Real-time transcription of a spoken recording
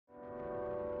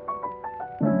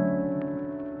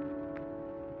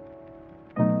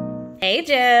Hey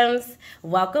gems,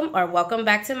 welcome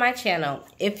back to my channel.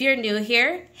 If you're new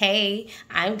here, hey,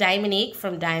 I'm Dominique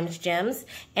from Dimes Gems,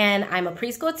 and I'm a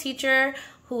preschool teacher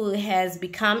who has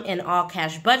become an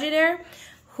all-cash budgeter,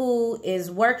 who is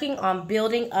working on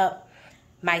building up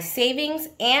my savings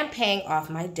and paying off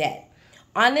my debt.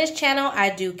 On this channel, I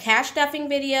do cash stuffing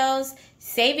videos,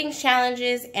 savings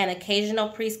challenges, and occasional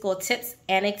preschool tips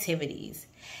and activities.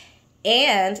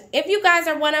 And if you guys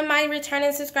are one of my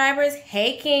returning subscribers,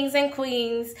 hey kings and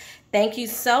queens, thank you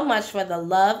so much for the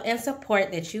love and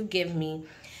support that you give me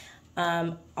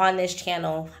on this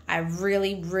channel. I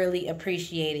really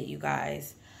appreciate it, you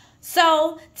guys.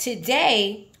 So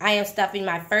today I am stuffing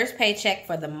my first paycheck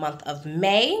for the month of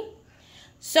May.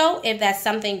 So if that's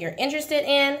something you're interested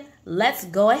in, let's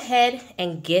go ahead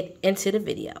and get into the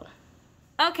video.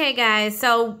 Okay guys,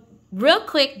 so real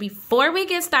quick, before we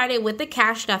get started with the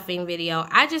cash stuffing video,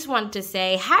 I just want to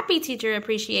say Happy Teacher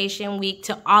Appreciation Week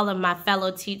to all of my fellow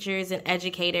teachers and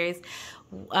educators.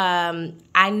 I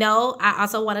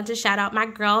also wanted to shout out my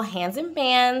girl, Hands and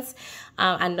Bands.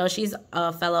 I know she's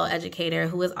a fellow educator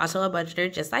who is also a budgeter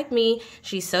just like me.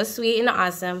 She's so sweet and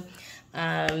awesome.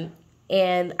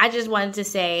 And I just wanted to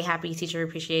say Happy Teacher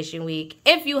Appreciation Week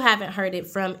if you haven't heard it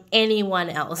from anyone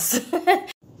else.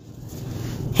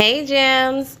 Hey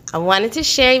gems, I wanted to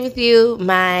share with you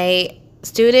my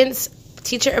students'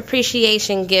 teacher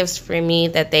appreciation gifts for me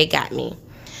that they got me.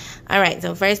 Alright,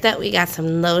 so first up we got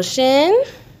some lotion,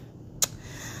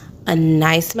 a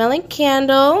nice smelling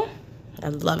candle, I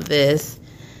love this,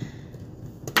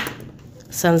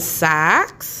 some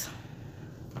socks,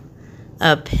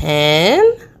 a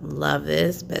pen, love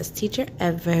this, best teacher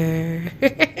ever.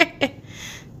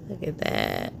 Look at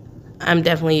that, I'm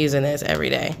definitely using this every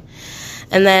day.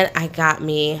 And then I got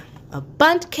me a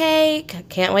bundt cake. I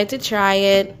can't wait to try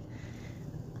it.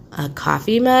 A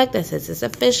coffee mug that says it's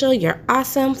official, you're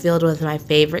awesome, filled with my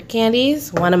favorite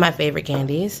candies, one of my favorite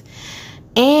candies.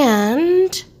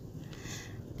 And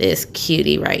this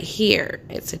cutie right here.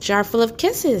 It's a jar full of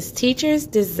kisses. Teachers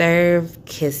deserve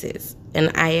kisses.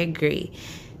 And I agree.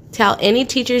 Tell any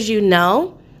teachers you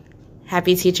know,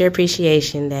 Happy Teacher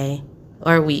Appreciation Day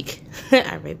or week. All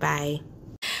right, bye.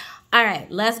 All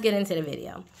right, let's get into the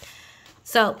video.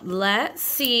 So let's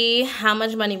see how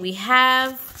much money we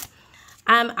have.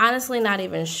 I'm honestly not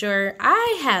even sure.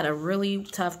 I had a really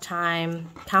tough time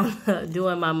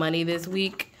doing my money this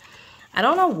week. I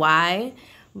don't know why,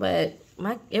 but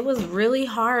it was really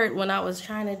hard when I was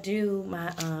trying to do my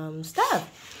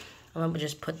stuff. I'm gonna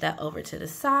just put that over to the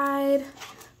side.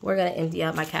 We're gonna empty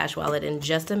out my cash wallet in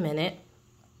just a minute.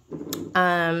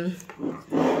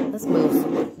 Let's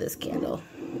move this candle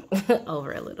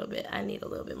over a little bit. I need a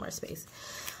little bit more space.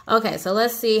 Okay, so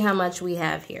let's see how much we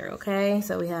have here, okay?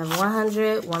 So we have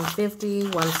 100, 150,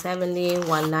 170,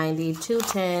 190,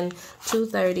 210,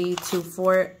 230,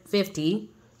 250,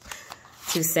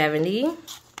 270,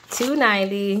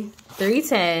 290,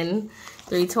 310,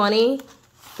 320,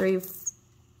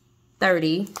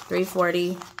 330,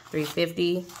 340,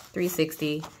 350,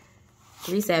 360,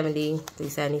 370,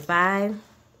 375,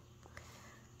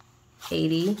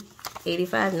 80,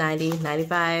 85, 90,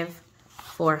 95,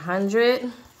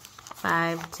 400,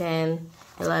 5, 10,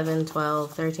 11,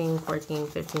 12, 13, 14,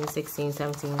 15, 16,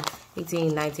 17,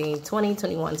 18, 19, 20,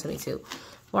 21, 22.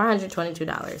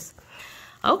 $422.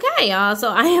 Okay, y'all,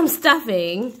 so I am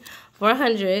stuffing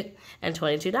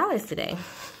 $422 today.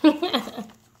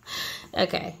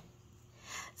 Okay.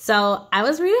 So I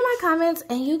was reading my comments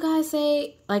and you guys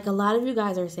say, like a lot of you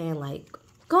guys are saying like,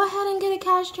 go ahead and get a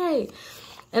cash tray.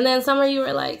 And then some of you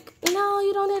were like, no,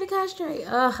 you don't need a cash tray.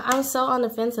 Ugh, I'm so on the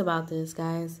fence about this,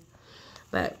 guys.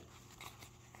 But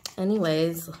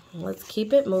anyways, let's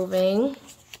keep it moving.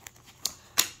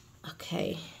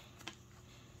 Okay.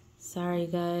 Sorry,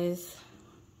 guys.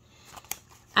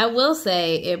 I will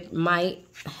say it might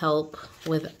help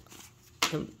with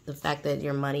the fact that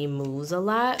your money moves a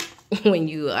lot when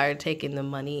you are taking the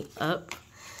money up.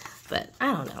 But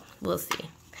I don't know. We'll see.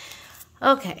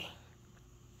 Okay.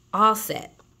 All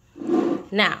set.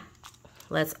 Now,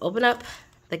 let's open up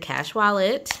the cash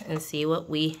wallet and see what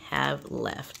we have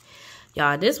left.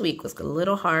 Y'all, this week was a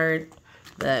little hard,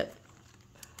 but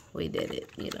we did it,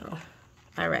 you know.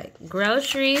 All right,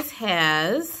 groceries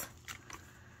has,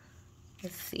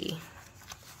 let's see.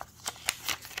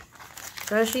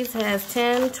 Groceries has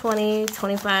 10, 20,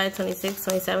 25, 26,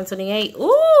 27, 28.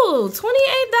 Ooh, $28?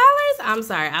 I'm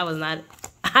sorry,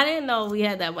 I didn't know we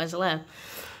had that much left.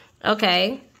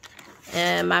 Okay.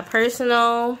 And my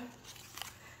personal,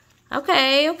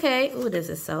 okay. Ooh, this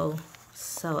is so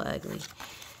ugly.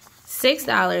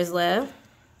 $6 left.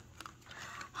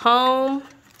 Home,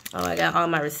 oh, I got all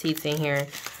my receipts in here.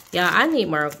 Yeah, I need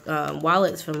more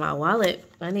wallets for my wallet.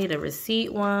 I need a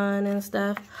receipt one and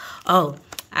stuff. Oh,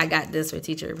 I got this for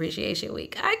Teacher Appreciation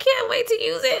Week. I can't wait to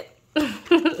use it.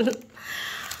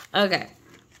 Okay.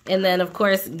 And then, of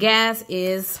course, gas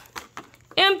is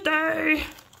empty.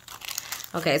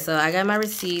 Okay, so I got my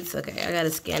receipts. Okay, I got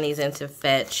to scan these into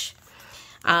Fetch.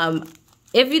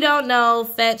 If you don't know,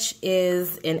 Fetch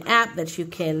is an app that you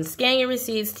can scan your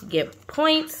receipts to get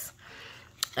points,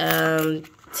 to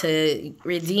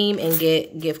redeem and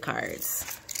get gift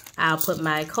cards. I'll put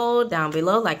my code down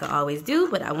below like I always do,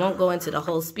 but I won't go into the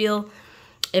whole spiel.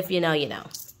 If you know, you know.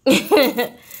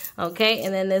 Okay,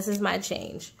 and then this is my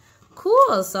change.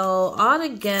 Cool, so all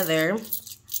together,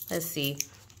 let's see.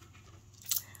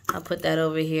 I'll put that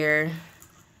over here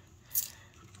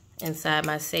inside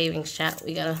my savings chat.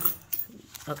 We gotta,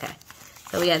 okay.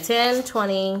 So we got 10,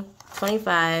 20,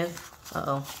 25.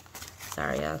 Uh-oh,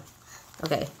 sorry, y'all.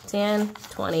 Okay, 10,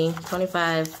 20,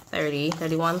 25, 30,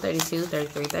 31, 32,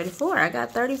 33, 34. I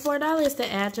got $34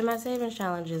 to add to my savings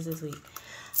challenges this week.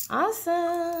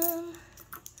 Awesome.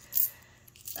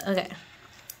 Okay.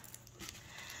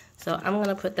 So I'm going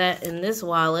to put that in this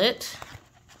wallet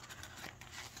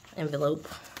envelope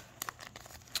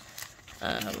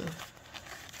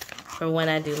for when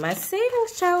I do my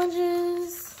savings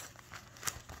challenges.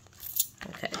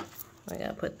 Okay. I got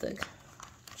to put the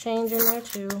change in there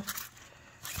too.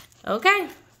 Okay,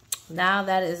 now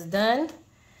that is done.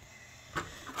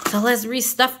 So let's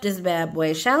restuff this bad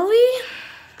boy, shall we?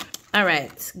 All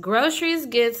right, groceries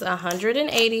gets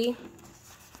 180.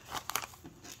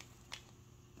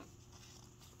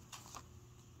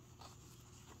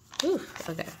 Ooh,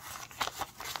 okay.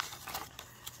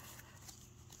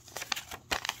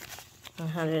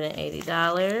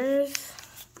 $180.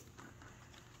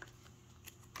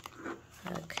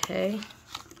 Okay.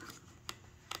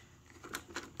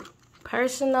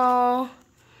 Personal,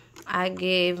 I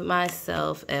gave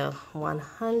myself a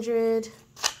 100.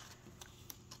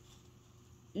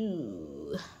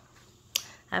 Ooh,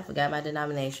 I forgot my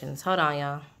denominations. Hold on,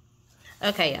 y'all.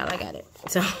 Okay, y'all, I got it.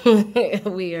 So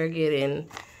we are getting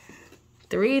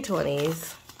 3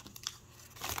 20s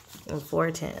and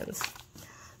 4 10s.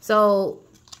 So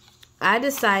I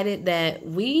decided that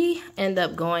we end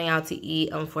up going out to eat,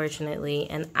 unfortunately,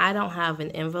 and I don't have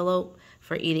an envelope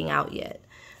for eating out yet.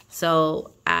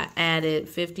 So I added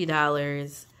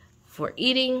 $50 for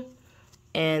eating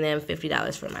and then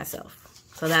 $50 for myself.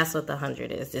 So that's what the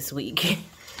 100 is this week.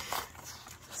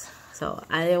 So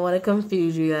I didn't want to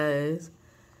confuse you guys.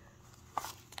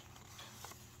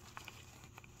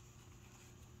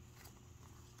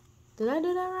 Did I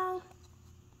do that wrong?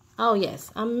 Oh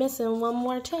yes, I'm missing one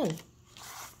more 10.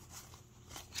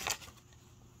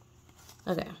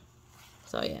 Okay,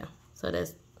 so yeah, so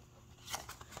that's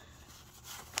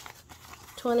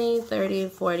 20, 30,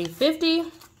 40, 50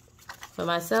 for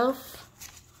myself.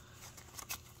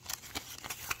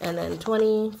 And then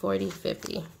 20, 40,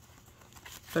 50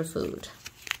 for food.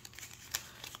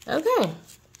 Okay. And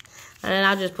then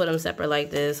I'll just put them separate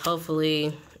like this.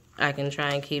 Hopefully I can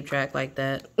try and keep track like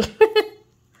that.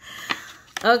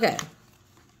 Okay.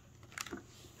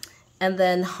 And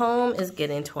then home is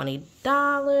getting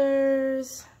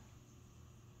 $20.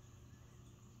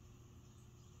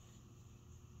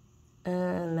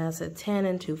 And that's a 10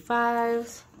 and 2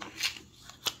 5s.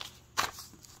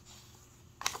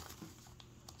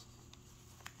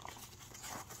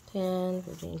 $10,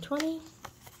 $15, $20.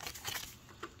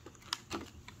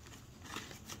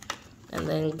 And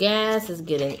then gas is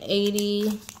getting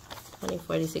 80, 20,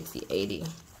 40, 60, 80.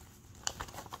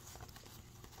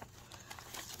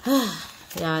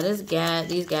 Yeah,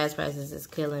 these gas prices is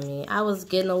killing me. I was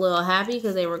getting a little happy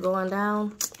because they were going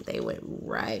down. They went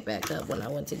right back up when I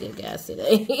went to get gas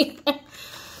today.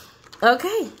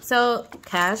 Okay, so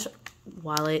cash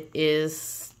wallet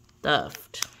is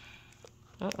stuffed.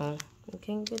 You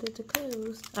can't get it to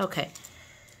close. Okay.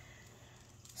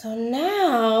 So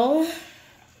now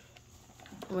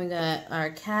we got our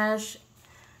cash,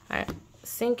 our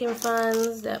sinking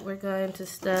funds that we're going to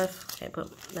stuff. Okay, but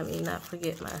let me not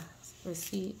forget my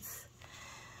receipts.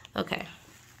 Okay.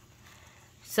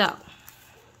 So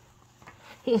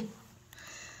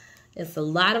it's a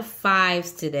lot of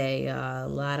 5s today, y'all. A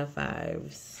lot of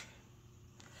 5s.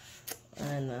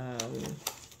 And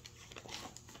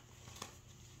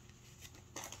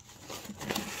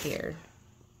here.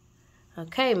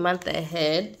 Okay, month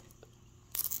ahead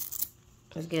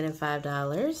is getting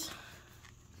 $5.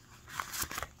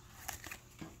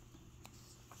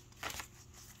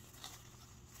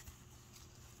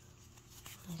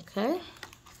 Okay.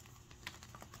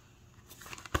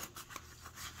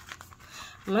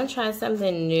 I'm gonna try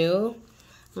something new.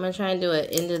 I'm going to try and do an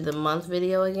end of the month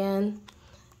video again.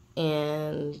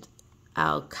 And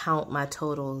I'll count my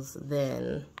totals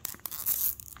then.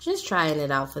 Just trying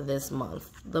it out for this month.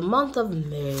 The month of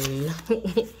May.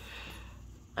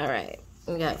 Alright.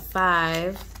 We got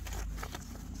 $5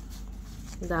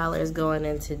 going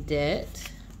into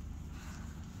debt.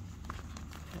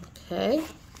 Okay.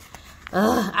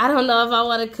 I don't know if I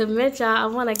want to commit, y'all. I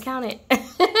want to count it.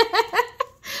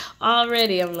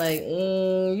 Already, I'm like,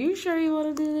 you sure you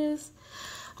want to do this?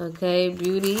 Okay,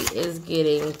 beauty is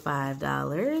getting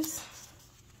 $5.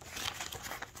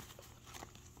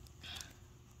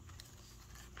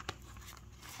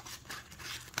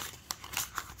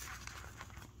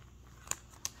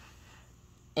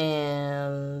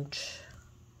 And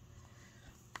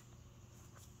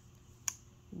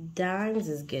Dimes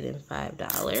is getting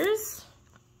 $5.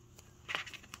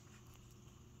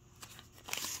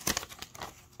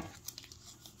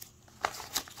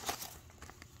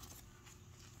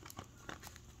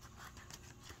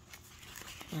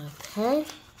 Okay.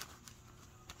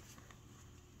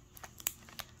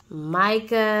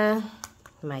 Micah,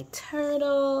 my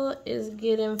turtle, is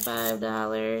getting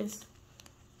 $5.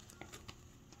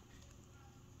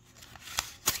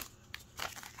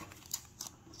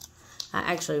 I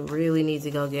actually really need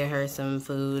to go get her some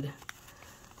food.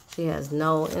 She has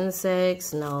no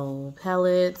insects, no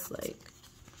pellets. Like,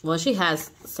 well, she has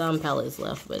some pellets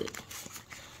left, but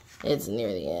it's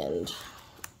near the end.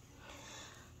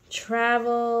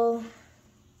 Travel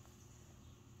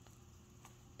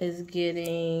is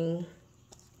getting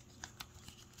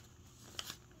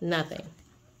nothing.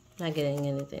 Not getting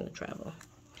anything to travel.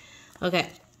 Okay.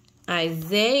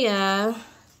 Isaiah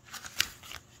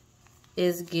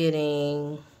is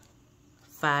getting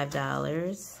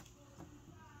 $5.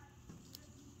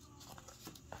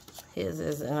 His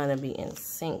is going to be in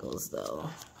singles, though.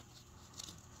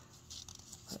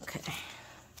 Okay.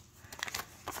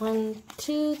 1,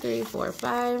 2, 3, 4,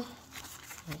 5.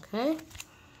 Okay.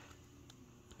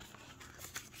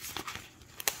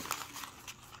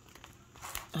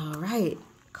 All right.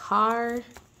 Car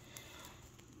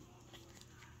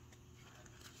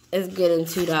is getting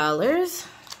 $2.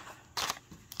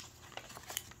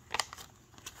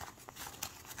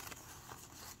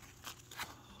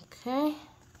 Okay.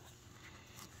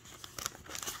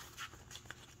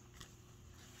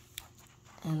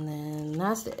 And then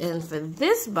that's the end for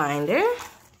this binder.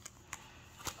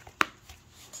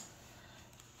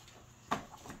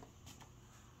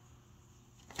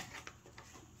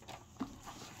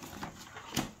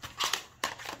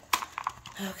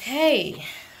 Okay.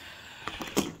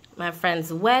 My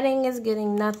friend's wedding is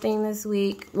getting nothing this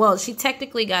week. Well, she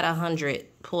technically got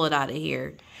 100 pulled out of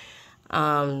here.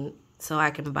 So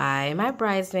I can buy my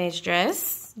bridesmaid's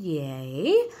dress.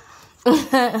 Yay.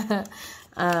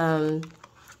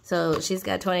 So she's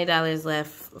got $20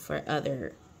 left for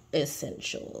other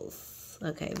essentials.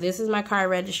 Okay, this is my car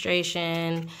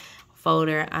registration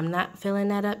folder. I'm not filling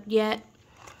that up yet.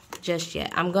 Just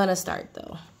yet. I'm gonna start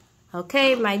though.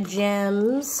 Okay, my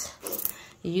gems.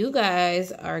 You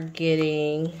guys are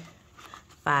getting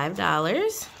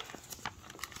 $5.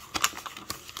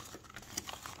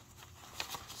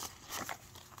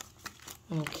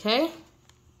 Okay.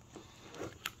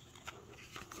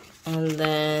 And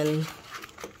then,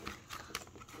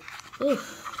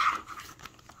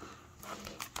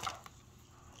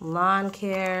 lawn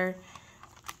care,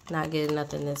 not getting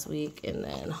nothing this week. And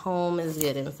then home is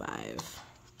getting $5.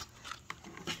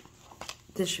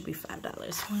 This should be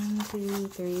 $5. 1, 2,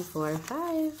 3, 4,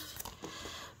 5.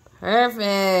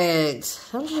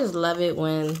 Perfect. Don't you just love it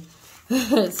when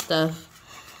stuff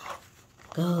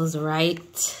goes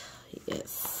right?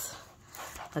 Yes.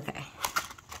 Okay.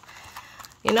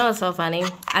 You know what's so funny?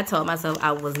 I told myself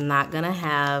I was not going to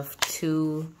have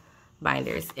 2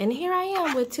 binders. And here I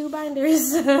am with 2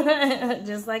 binders.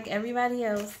 Just like everybody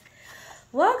else.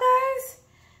 Well, guys,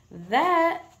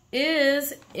 that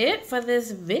is it for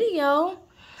this video.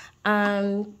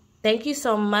 Thank you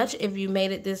so much if you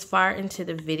made it this far into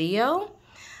the video.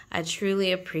 I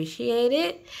truly appreciate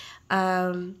it.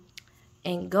 And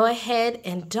go ahead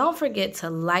and don't forget to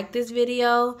like this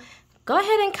video. Go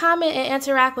ahead and comment and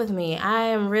interact with me. I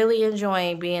am really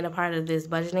enjoying being a part of this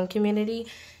budgeting community.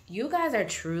 You guys are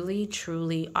truly,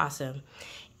 truly awesome.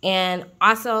 And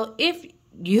also, if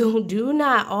you do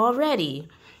not already,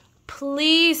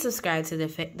 please subscribe to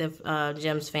the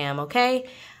Gems fam, okay?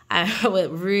 I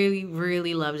would really,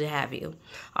 really love to have you.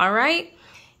 All right?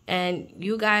 And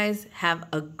you guys have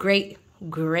a great,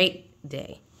 great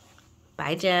day.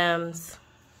 Bye, Gems.